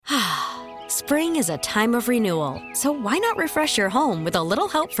Spring is a time of renewal, so why not refresh your home with a little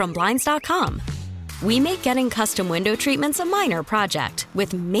help from Blinds.com? We make getting custom window treatments a minor project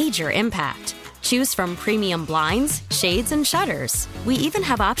with major impact. Choose from premium blinds, shades, and shutters. We even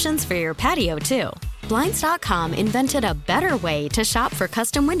have options for your patio, too. Blinds.com invented a better way to shop for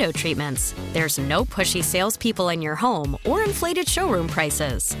custom window treatments. There's no pushy salespeople in your home or inflated showroom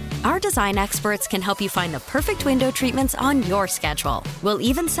prices. Our design experts can help you find the perfect window treatments on your schedule. We'll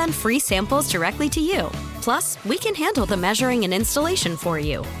even send free samples directly to you. Plus, we can handle the measuring and installation for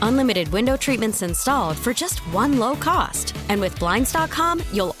you. Unlimited window treatments installed for just one low cost. And with Blinds.com,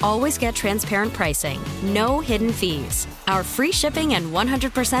 you'll always get transparent pricing. No hidden fees. Our free shipping and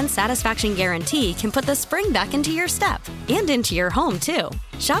 100% satisfaction guarantee can put the spring back into your step and into your home, too.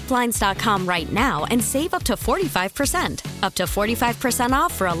 Shop Blinds.com right now and save up to 45%. Up to 45%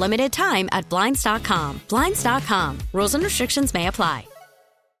 off for a limited time at Blinds.com. Blinds.com. Rules and restrictions may apply.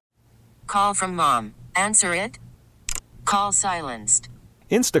 Call from mom. Answer it. Call silenced.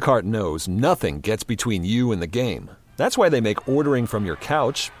 Instacart knows nothing gets between you and the game. That's why they make ordering from your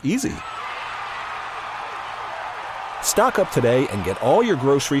couch easy. Stock up today and get all your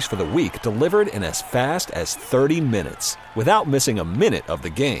groceries for the week delivered in as fast as 30 minutes without missing a minute of the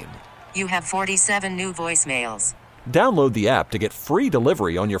game. You have 47 new voicemails. Download the app to get free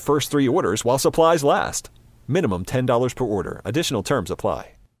delivery on your first 3 orders while supplies last. Minimum $10 per order. Additional terms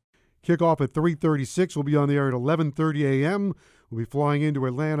apply. Kickoff at 3:36. We'll be on the air at 11:30 a.m. We'll be flying into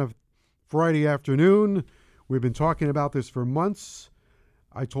Atlanta Friday afternoon. We've been talking about this for months.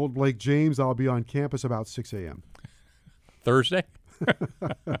 I told Blake James I'll be on campus about 6 a.m. Thursday?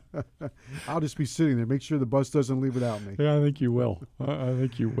 I'll just be sitting there. Make sure the bus doesn't leave without me. Yeah, I think you will. I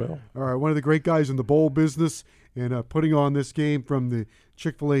think you will. All right, one of the great guys in the bowl business and putting on this game from the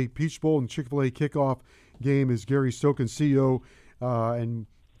Chick-fil-A Peach Bowl and Chick-fil-A kickoff game is Gary Stokan, CEO, and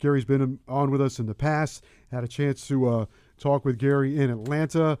Gary's been on with us in the past. Had a chance to talk with Gary in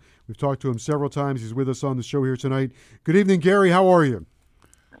Atlanta. We've talked to him several times. He's with us on the show here tonight. Good evening, Gary. How are you?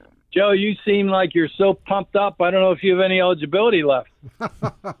 Joe, you seem like you're so pumped up. I don't know if you have any eligibility left.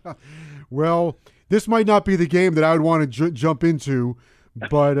 Well, this might not be the game that I would want to jump into,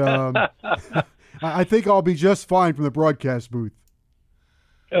 but I think I'll be just fine from the broadcast booth.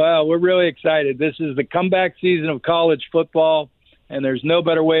 We're really excited. This is the comeback season of college football, and there's no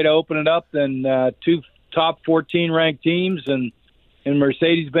better way to open it up than 2 top 14 ranked teams and in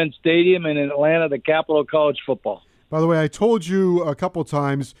Mercedes-Benz Stadium and in Atlanta, the capital of college football. By the way, I told you a couple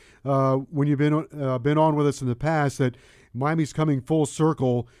times when you've been on with us in the past that Miami's coming full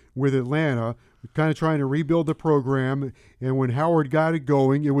circle with Atlanta. We're kind of trying to rebuild the program, and when Howard got it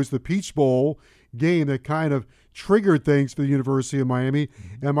going, it was the Peach Bowl game that kind of triggered things for the University of Miami,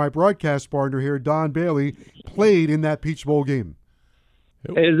 and my broadcast partner here, Don Bailey, played in that Peach Bowl game.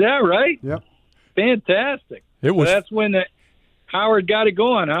 Is that right? Yep. Fantastic. It was. So that's when Howard got it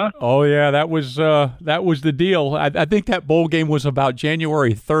going, huh? Oh yeah, that was the deal. I think that bowl game was about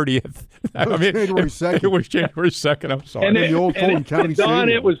January 30th. January 2nd. It was January 2nd. I'm sorry. And the old Fulton County Don,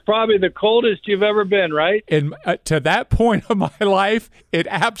 Stadium. it was probably the coldest you've ever been, right? And to that point of my life, it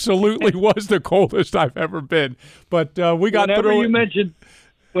absolutely was the coldest I've ever been. But we got through it.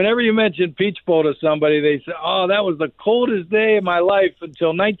 Whenever you mention Peach Bowl to somebody, they say, "Oh, that was the coldest day of my life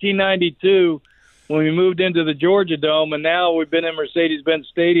until 1992 when we moved into the Georgia Dome, and now we've been in Mercedes-Benz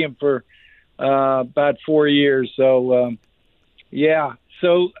Stadium for about 4 years." So, yeah.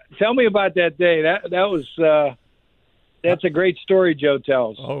 So, tell me about that day. That's a great story Joe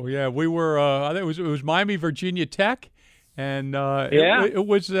tells. Oh yeah, we were. I think it was Miami, Virginia Tech. And yeah. it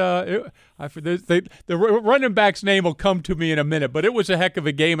was the running back's name will come to me in a minute, but it was a heck of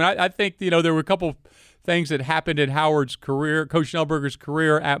a game. And I think there were a couple things that happened in Howard's career, Coach Schnellberger's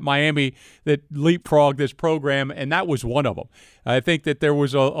career at Miami, that leapfrogged this program, and that was one of them. I think that there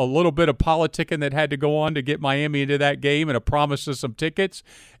was a little bit of politicking that had to go on to get Miami into that game and a promise of some tickets,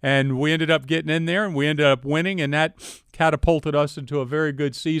 and we ended up getting in there, and we ended up winning, and that catapulted us into a very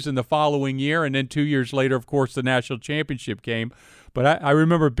good season the following year, and then 2 years later, of course, the national championship came. But I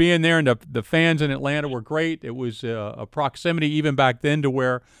remember being there, and the fans in Atlanta were great. It was a proximity even back then to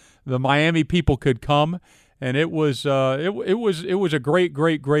where the Miami people could come, and it was a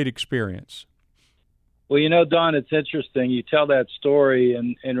great experience. Well, Don, it's interesting. You tell that story,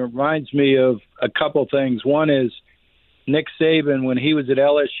 and it reminds me of a couple things. One is Nick Saban, when he was at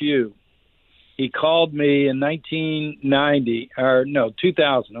LSU, he called me in 2000,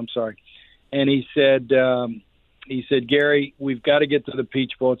 I'm sorry, and he said, Gary, we've got to get to the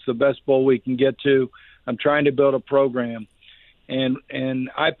Peach Bowl. It's the best bowl we can get to. I'm trying to build a program. And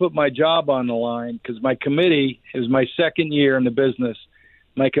I put my job on the line because my committee, it was my second year in the business.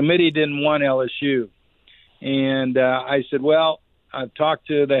 my committee didn't want LSU. And I said, well, I've talked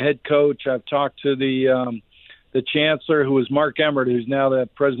to the head coach. I've talked to the chancellor, who was Mark Emmert, who's now the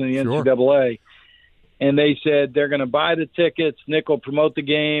president of the NCAA. And they said they're going to buy the tickets. Nick will promote the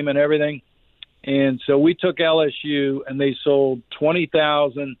game and everything. And so we took LSU, and they sold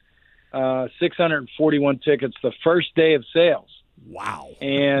 20,641 tickets the first day of sales. Wow.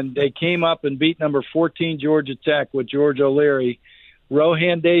 And they came up and beat number 14 Georgia Tech with George O'Leary.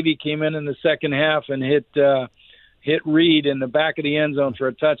 Rohan Davey came in the second half and hit Reed in the back of the end zone for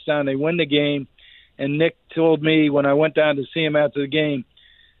a touchdown. They win the game. And Nick told me when I went down to see him after the game,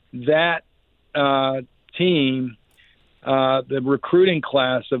 that team, the recruiting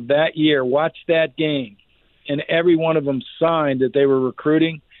class of that year, watched that game, and every one of them signed that they were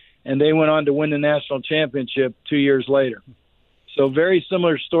recruiting, and they went on to win the national championship 2 years later. So very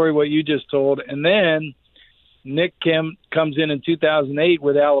similar story what you just told. And then Nick comes in 2008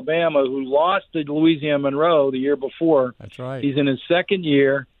 with Alabama, who lost to Louisiana Monroe the year before. That's right. He's in his second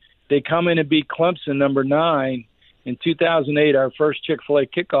year. They come in and beat Clemson, number 9, in 2008, our first Chick-fil-A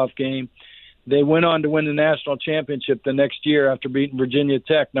kickoff game. They went on to win the national championship the next year after beating Virginia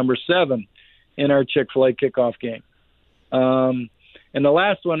Tech, number 7, in our Chick-fil-A kickoff game. And the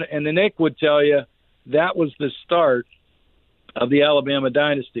last one, and the Nick would tell you, that was the start of the Alabama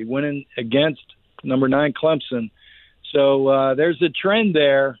dynasty, winning against number 9 Clemson. So there's a trend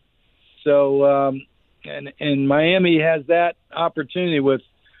there. So and Miami has that opportunity with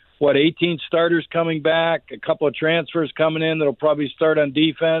 18 starters coming back, a couple of transfers coming in that'll probably start on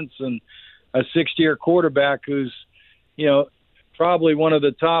defense, and a 6th-year quarterback who's, probably one of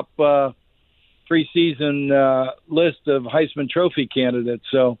the top preseason list of Heisman Trophy candidates.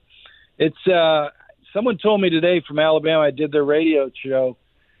 So it's someone told me today from Alabama, I did their radio show,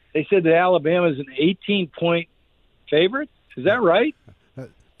 they said that Alabama is an 18-point favorite. Is that right?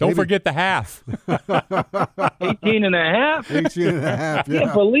 Don't forget the half. 18 and a half? 18 and a half, yeah. I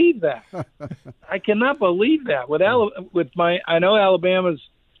can't believe that. I cannot believe that. I know Alabama's,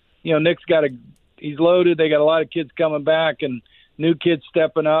 Nick's he's loaded. They got a lot of kids coming back and new kids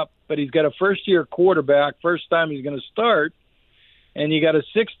stepping up, but he's got a first-year quarterback, first time he's going to start, and you got a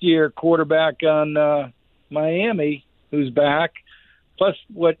 6th-year quarterback on Miami who's back. Plus,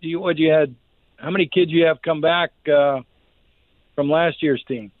 what you had? How many kids you have come back from last year's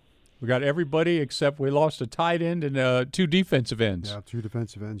team? We got everybody except we lost a tight end and 2 defensive ends. Yeah, 2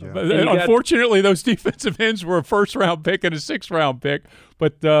 defensive ends. Yeah. But unfortunately, those defensive ends were a 1st-round pick and a 6th-round pick.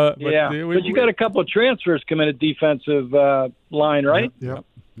 But but you got a couple of transfers come in at defensive line, right? Yep.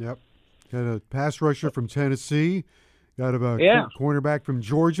 Got a pass rusher from Tennessee. Got a cornerback from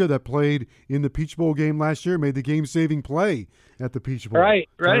Georgia that played in the Peach Bowl game last year, made the game-saving play at the Peach Bowl. Right.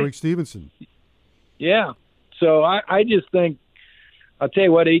 Tyreek Stevenson. Yeah. So I just think, I'll tell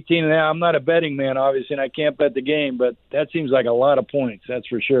you what, 18 and a half, I'm not a betting man, obviously, and I can't bet the game, but that seems like a lot of points, that's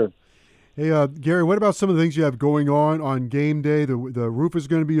for sure. Hey, Gary, what about some of the things you have going on game day? The roof is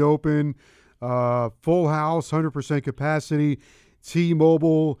going to be open, full house, 100% capacity,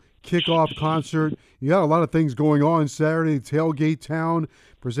 T-Mobile, kickoff concert. You got a lot of things going on Saturday, Tailgate Town,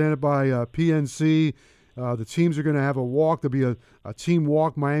 presented by PNC. The teams are going to have a walk. There'll be a team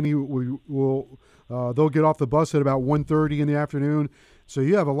walk. Miami will they'll get off the bus at about 1:30 in the afternoon. So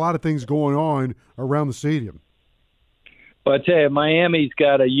you have a lot of things going on around the stadium. Well, I tell you, Miami's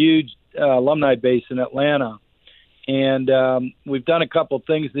got a huge alumni base in Atlanta, and we've done a couple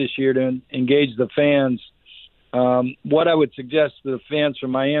things this year to engage the fans. What I would suggest to the fans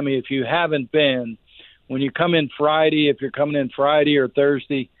from Miami, if you haven't been, when you come in Friday, if you're coming in Friday or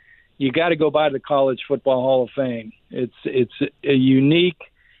Thursday, you got to go by the College Football Hall of Fame. It's a unique,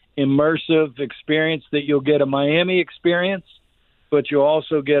 immersive experience that you'll get a Miami experience, but you'll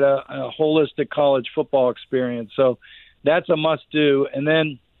also get a holistic college football experience. So that's a must-do. And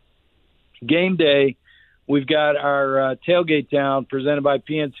then game day, we've got our Tailgate Town presented by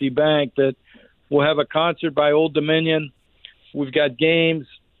PNC Bank that we'll have a concert by Old Dominion. We've got games,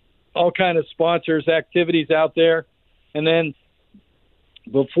 all kind of sponsors, activities out there. And then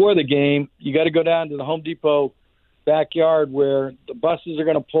before the game, you got to go down to the Home Depot backyard where the buses are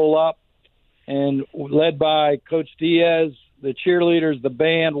going to pull up, and led by Coach Diaz, the cheerleaders, the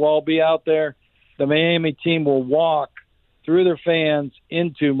band will all be out there. The Miami team will walk through their fans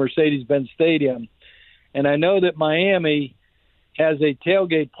into Mercedes-Benz Stadium. And I know that Miami has a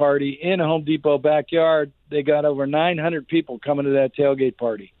tailgate party in a Home Depot backyard. They got over 900 people coming to that tailgate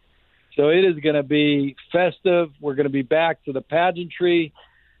party. So it is going to be festive. We're going to be back to the pageantry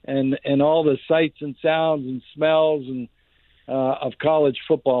and all the sights and sounds and smells and of college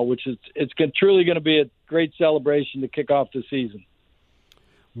football, which it's truly going to be a great celebration to kick off the season.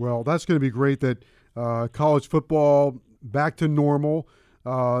 Well, that's going to be great that college football back to normal.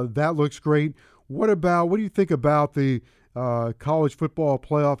 That looks great. What do you think about the college football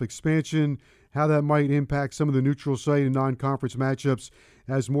playoff expansion, how that might impact some of the neutral site and non-conference matchups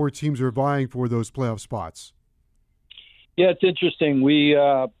as more teams are vying for those playoff spots? Yeah, it's interesting. We,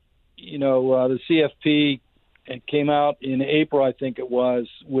 the CFP came out in April, I think it was,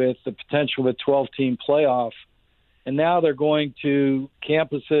 with the potential of a 12-team playoff. And now they're going to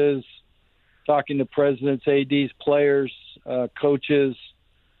campuses, talking to presidents, ADs, players, coaches,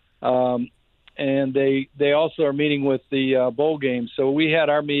 and they also are meeting with the bowl games. So we had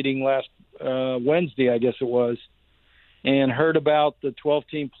our meeting last Wednesday, I guess it was, and heard about the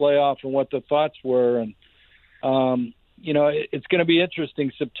 12-team playoff and what the thoughts were. And, it's going to be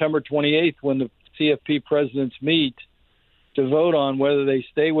interesting September 28th when the CFP presidents meet to vote on whether they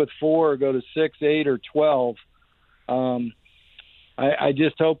stay with 4 or go to 6, 8, or 12. I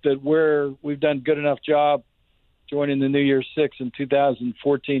just hope that we've done a good enough job joining the New Year's Six in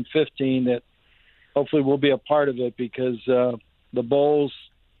 2014-15 that hopefully we'll be a part of it, because the bowls,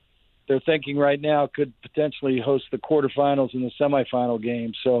 they're thinking right now, could potentially host the quarterfinals and the semifinal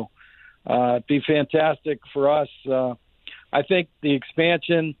game. So it'd be fantastic for us. I think the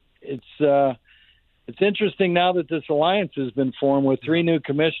expansion, it's interesting now that this alliance has been formed with 3 new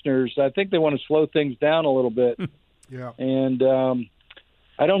commissioners. I think they want to slow things down a little bit. Yeah. And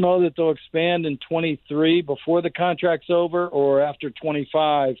I don't know that they'll expand in 23 before the contract's over or after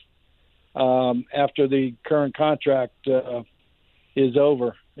 25 after the current contract is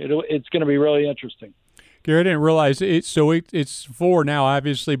over. It's going to be really interesting. Gary, I didn't realize it's 4 now,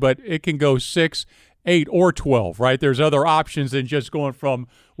 obviously, but it can go 6, 8, or 12, right? There's other options than just going from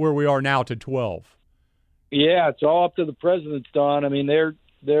where we are now to 12. Yeah, it's all up to the presidents, Don. I mean, there's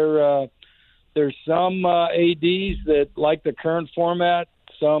some ADs that like the current format.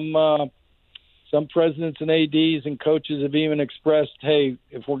 Some presidents and ADs and coaches have even expressed, hey,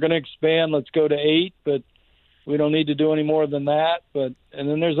 if we're going to expand, let's go to 8, but we don't need to do any more than that. And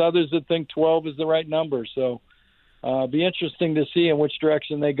then there's others that think 12 is the right number. So be interesting to see in which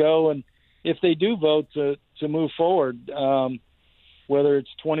direction they go, and if they do vote to move forward, whether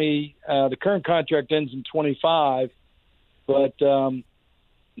it's 20, the current contract ends in 25, but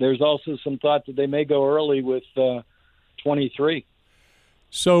there's also some thought that they may go early with 23.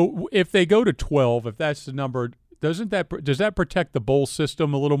 So if they go to 12, if that's the number, does that protect the bowl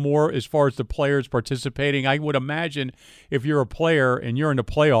system a little more as far as the players participating? I would imagine if you're a player and you're in the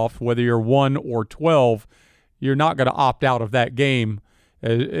playoff, whether you're 1 or 12, you're not going to opt out of that game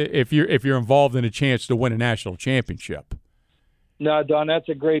if you're involved in a chance to win a national championship. No, Don, that's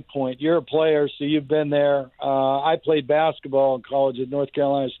a great point. You're a player, so you've been there. I played basketball in college at North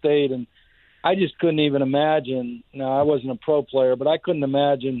Carolina State, and I just couldn't even imagine. No, I wasn't a pro player, but I couldn't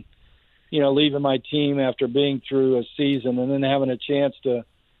imagine, leaving my team after being through a season and then having a chance to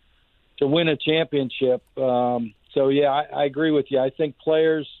win a championship. So, yeah, I agree with you. I think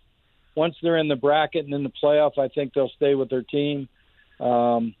players, once they're in the bracket and in the playoff, I think they'll stay with their team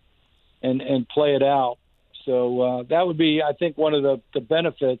and play it out. So that would be, I think, one of the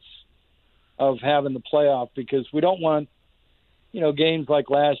benefits of having the playoff, because we don't want, games like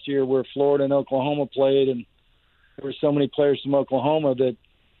last year where Florida and Oklahoma played, and there were so many players from Oklahoma that,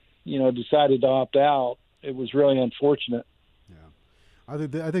 decided to opt out. It was really unfortunate. Yeah, I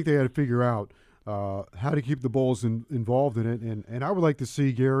think they had to figure out how to keep the Bulls involved in it, and I would like to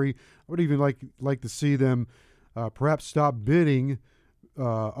see, Gary, I would even like to see them perhaps stop bidding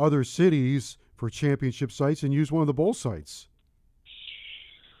other cities for championship sites and use one of the bowl sites.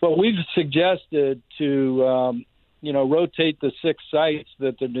 Well, we've suggested to rotate the 6 sites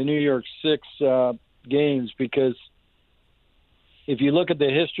that the New York 6 games, because if you look at the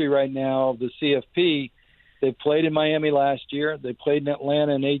history right now of the CFP, they played in Miami last year, they played in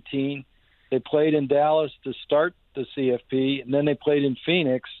Atlanta in 18, they played in Dallas to start the CFP, and then they played in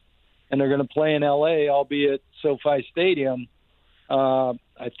Phoenix, and they're going to play in LA, albeit SoFi Stadium, I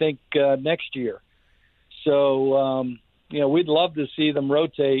think next year. So, we'd love to see them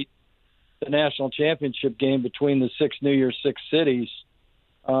rotate the national championship game between the 6 New Year's 6 cities.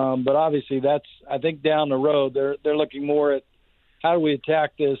 But obviously that's, I think down the road, they're looking more at how do we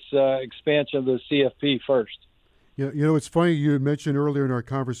attack this expansion of the CFP first. Yeah, it's funny, you had mentioned earlier in our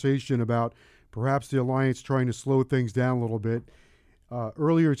conversation about perhaps the Alliance trying to slow things down a little bit.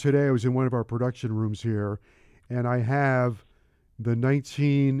 Earlier today, I was in one of our production rooms here, and I have the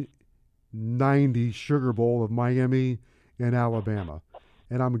 1990 Sugar Bowl of Miami and Alabama.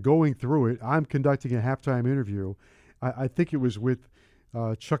 And I'm going through it. I'm conducting a halftime interview. I think it was with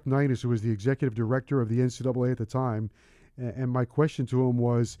Chuck Ninus, who was the executive director of the NCAA at the time. And my question to him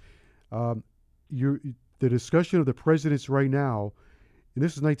was, the discussion of the presidents right now, and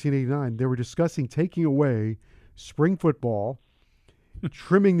this is 1989, they were discussing taking away spring football,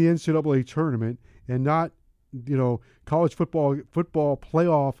 trimming the NCAA tournament, and not, college football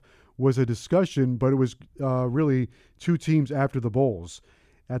playoff was a discussion, but it was really two teams after the bowls.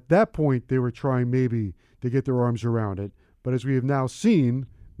 At that point, they were trying maybe to get their arms around it. But as we have now seen,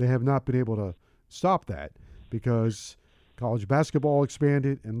 they have not been able to stop that because college basketball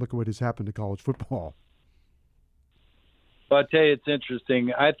expanded, and look at what has happened to college football. Well, I'll tell you, it's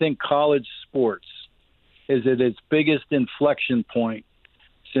interesting. I think college sports is at its biggest inflection point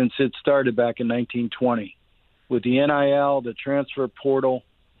since it started back in 1920 with the NIL, the transfer portal,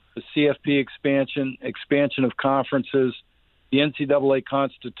 the CFP expansion of conferences, the NCAA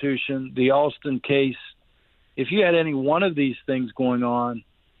Constitution, the Alston case. If you had any one of these things going on,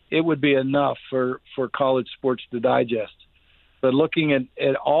 it would be enough for college sports to digest. But looking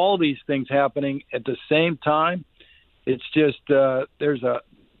at all these things happening at the same time, it's just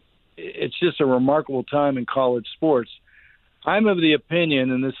it's just a remarkable time in college sports. I'm of the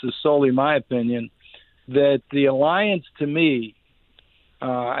opinion, and this is solely my opinion, that the alliance, to me,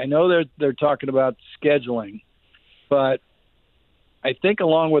 I know they're talking about scheduling, but I think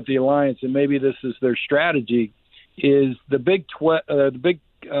along with the alliance, and maybe this is their strategy, is the Big 10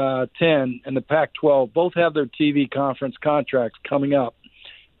 and the Pac-12 both have their TV conference contracts coming up.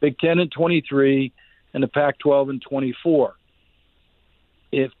 Big 10 in 23 and the Pac-12 in 24.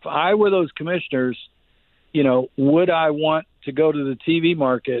 If I were those commissioners, would I want to go to the TV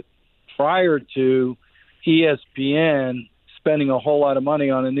market prior to ESPN spending a whole lot of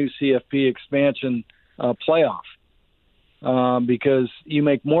money on a new CFP expansion playoff? Because you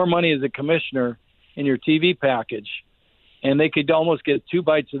make more money as a commissioner in your TV package, and they could almost get two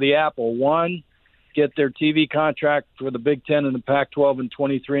bites of the apple. One, get their TV contract for the Big 10 and the Pac-12 in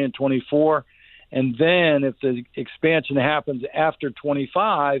 23 and 24, and then if the expansion happens after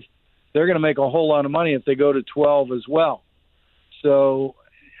 25, they're going to make a whole lot of money if they go to 12 as well. So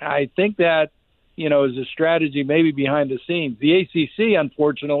I think that, is a strategy maybe behind the scenes. The ACC,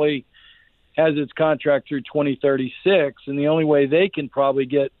 unfortunately, has its contract through 2036, and the only way they can probably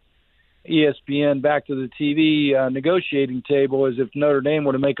get ESPN back to the TV negotiating table is if Notre Dame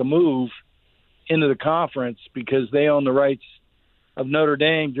were to make a move into the conference, because they own the rights of Notre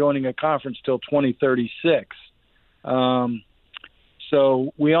Dame joining a conference till 2036.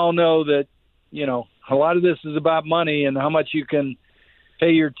 So we all know that, a lot of this is about money and how much you can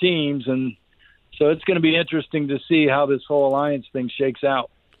pay your teams, and so it's going to be interesting to see how this whole alliance thing shakes out.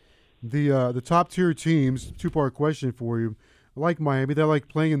 The top-tier teams, two-part question for you, like Miami, they like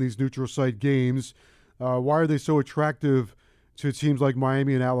playing in these neutral site games. Why are they so attractive to teams like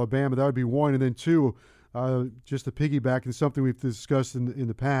Miami and Alabama? That would be one. And then two, just to piggyback on something we've discussed in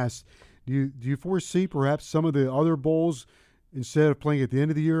the past, do you foresee perhaps some of the other bowls, instead of playing at the end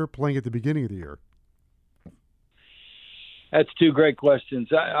of the year, playing at the beginning of the year? That's two great questions.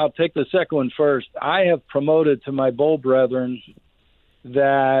 I'll take the second one first. I have promoted to my bowl brethren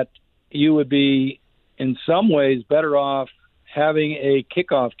that you would be, in some ways, better off having a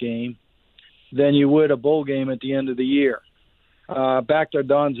kickoff game than you would a bowl game at the end of the year. Back to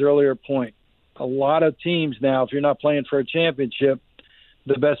Don's earlier point, a lot of teams now, if you're not playing for a championship,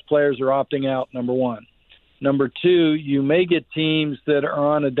 the best players are opting out, number one. Number two, you may get teams that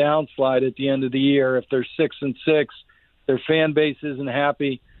are on a downslide at the end of the year. If they're 6-6, their fan base isn't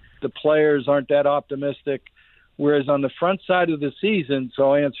happy, the players aren't that optimistic. Whereas on the front side of the season,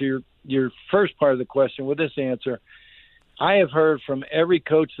 so I'll answer your first part of the question with this answer, I have heard from every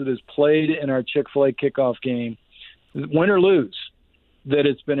coach that has played in our Chick-fil-A kickoff game, win or lose, that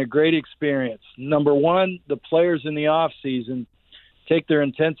it's been a great experience. Number one, the players in the off season take their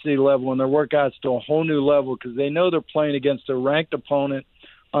intensity level and their workouts to a whole new level because they know they're playing against a ranked opponent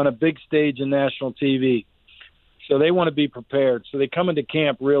on a big stage in national TV. So they want to be prepared. So they come into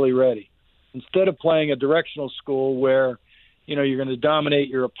camp really ready. Instead of playing a directional school where, you're going to dominate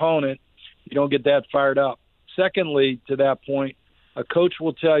your opponent, you don't get that fired up. Secondly, to that point, a coach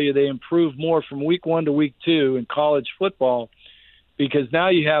will tell you they improve more from week 1 to week 2 in college football because now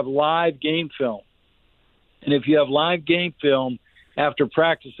you have live game film. And if you have live game film after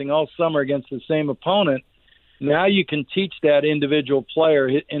practicing all summer against the same opponent, now you can teach that individual player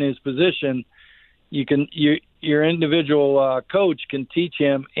in his position. Your individual coach can teach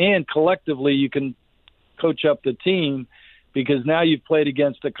him, and collectively you can coach up the team because now you've played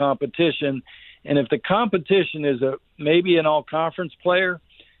against the competition. And if the competition is maybe an all-conference player,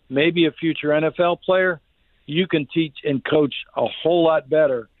 maybe a future NFL player, you can teach and coach a whole lot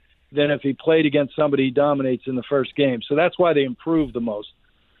better than if he played against somebody he dominates in the first game. So that's why they improve the most.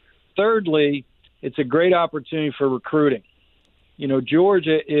 Thirdly, it's a great opportunity for recruiting. You know,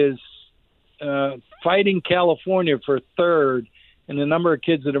 Georgia is fighting California for third in the number of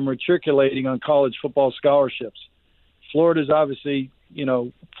kids that are matriculating on college football scholarships. Florida's obviously, you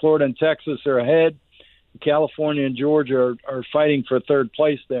know, Florida and Texas are ahead. California and Georgia are fighting for third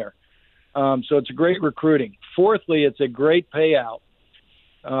place there. So it's a great recruiting. Fourthly, it's a great payout.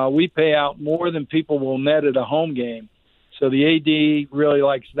 We pay out more than people will net at a home game. So the AD really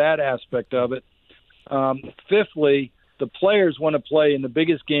likes that aspect of it. Fifthly, the players want to play in the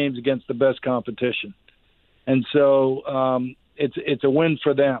biggest games against the best competition. And so it's a win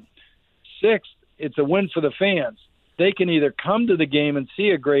for them. Sixth, it's a win for the fans. They can either come to the game and see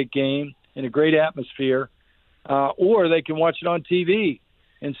a great game in a great atmosphere, or they can watch it on TV.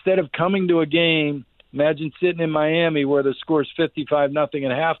 Instead of coming to a game, imagine sitting in Miami where the score's 55-0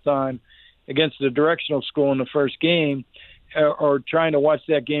 at halftime against a directional school in the first game, or trying to watch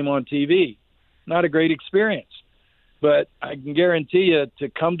that game on TV. Not a great experience. But I can guarantee you to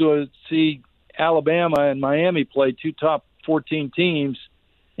come to see Alabama and Miami play two top 14 teams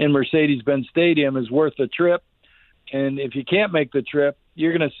in Mercedes-Benz Stadium is worth the trip. And if you can't make the trip,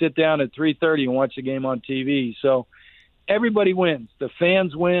 you're going to sit down at 3:30 and watch the game on TV. So everybody wins. The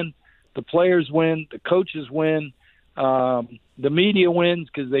fans win. The players win. The coaches win. The media wins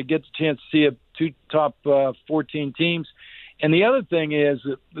because they get the chance to see two top 14 teams. And the other thing is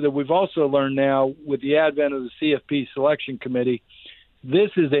that we've also learned now with the advent of the CFP selection committee, this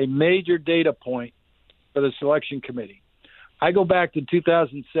is a major data point for the selection committee. I go back to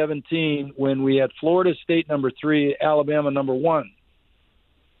 2017 when we had Florida State number 3, Alabama number 1.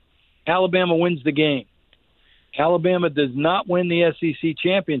 Alabama wins the game. Alabama does not win the SEC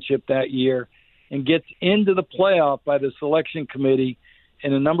championship that year and gets into the playoff by the selection committee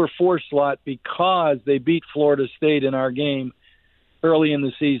in a number 4 slot because they beat Florida State in our game early in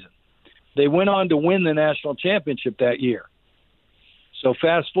the season. They went on to win the national championship that year. So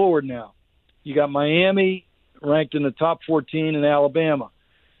fast forward now. You got Miami ranked in the top 14 in Alabama.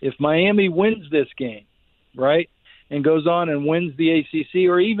 If Miami wins this game, right, and goes on and wins the ACC,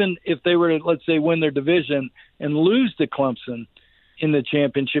 or even if they were to, let's say, win their division and lose to Clemson in the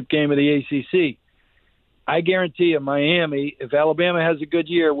championship game of the ACC, I guarantee you Miami, if Alabama has a good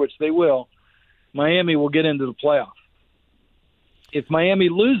year, which they will, Miami will get into the playoff. If Miami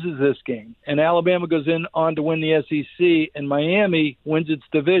loses this game and Alabama goes on to win the SEC and Miami wins its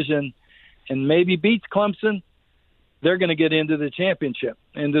division and maybe beats Clemson, they're going to get into the championship,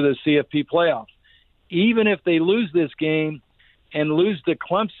 into the CFP playoff. Even if they lose this game and lose to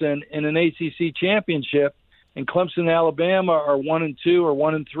Clemson in an ACC championship and Clemson and Alabama are 1-2 or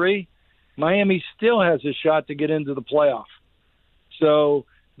 1-3, Miami still has a shot to get into the playoff. So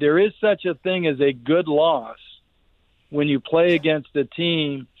there is such a thing as a good loss when you play against a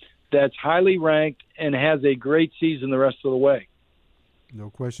team that's highly ranked and has a great season the rest of the way. No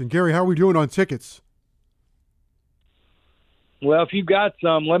question. Gary, how are we doing on tickets? Well, if you've got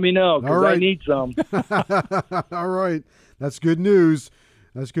some, let me know because I need some. All right. That's good news.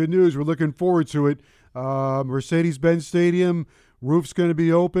 That's good news. We're looking forward to it. Mercedes-Benz Stadium, roof's going to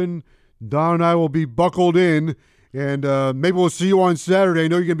be open. Don and I will be buckled in, and maybe we'll see you on Saturday. I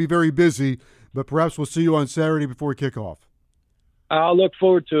know you're going to be very busy, but perhaps we'll see you on Saturday before kickoff. I'll look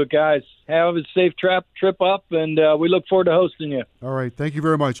forward to it, guys. Have a safe trip up, and we look forward to hosting you. All right. Thank you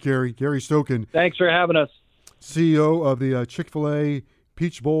very much, Gary. Gary Stokan. Thanks for having us. CEO of the Chick-fil-A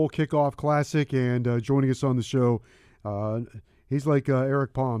Peach Bowl Kickoff Classic, and joining us on the show. He's like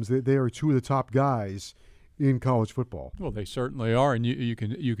Eric Palms. They are two of the top guys in college football. Well, they certainly are, and you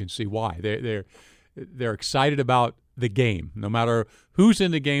can see why. They're excited about the game. No matter who's in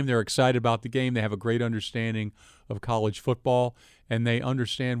the game, they're excited about the game. They have a great understanding of college football, and they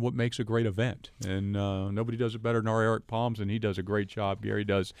understand what makes a great event. And nobody does it better than our Eric Palms, and he does a great job. Gary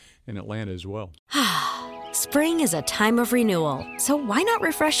does in Atlanta as well. Spring is a time of renewal, so why not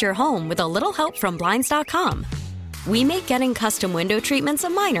refresh your home with a little help from Blinds.com? We make getting custom window treatments a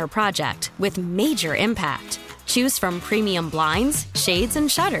minor project with major impact. Choose from premium blinds, shades, and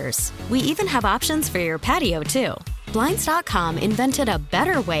shutters. We even have options for your patio, too. Blinds.com invented a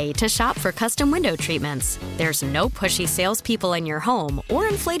better way to shop for custom window treatments. There's no pushy salespeople in your home or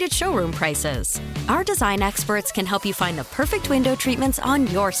inflated showroom prices. Our design experts can help you find the perfect window treatments on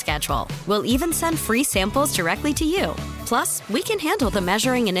your schedule. We'll even send free samples directly to you. Plus, we can handle the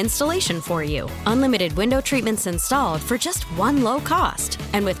measuring and installation for you. Unlimited window treatments installed for just one low cost.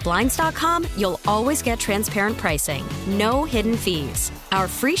 And with Blinds.com, you'll always get transparent pricing. No hidden fees. Our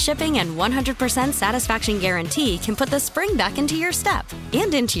free shipping and 100% satisfaction guarantee can put the spring back into your step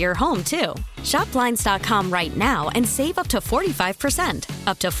and into your home, too. Shop Blinds.com right now and save up to 45%.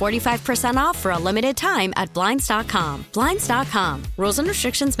 Up to 45% off for a limited time at Blinds.com. Blinds.com. Rules and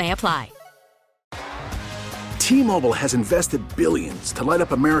restrictions may apply. T-Mobile has invested billions to light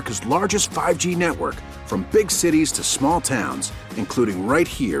up America's largest 5G network, from big cities to small towns, including right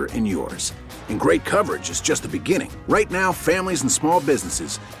here in yours. And great coverage is just the beginning. Right now, families and small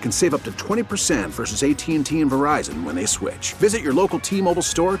businesses can save up to 20% versus AT&T and Verizon when they switch. Visit your local T-Mobile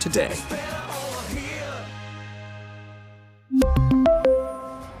store today.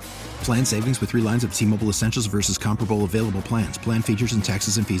 Plan savings with 3 lines of T-Mobile Essentials versus comparable available plans. Plan features and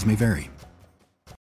taxes and fees may vary.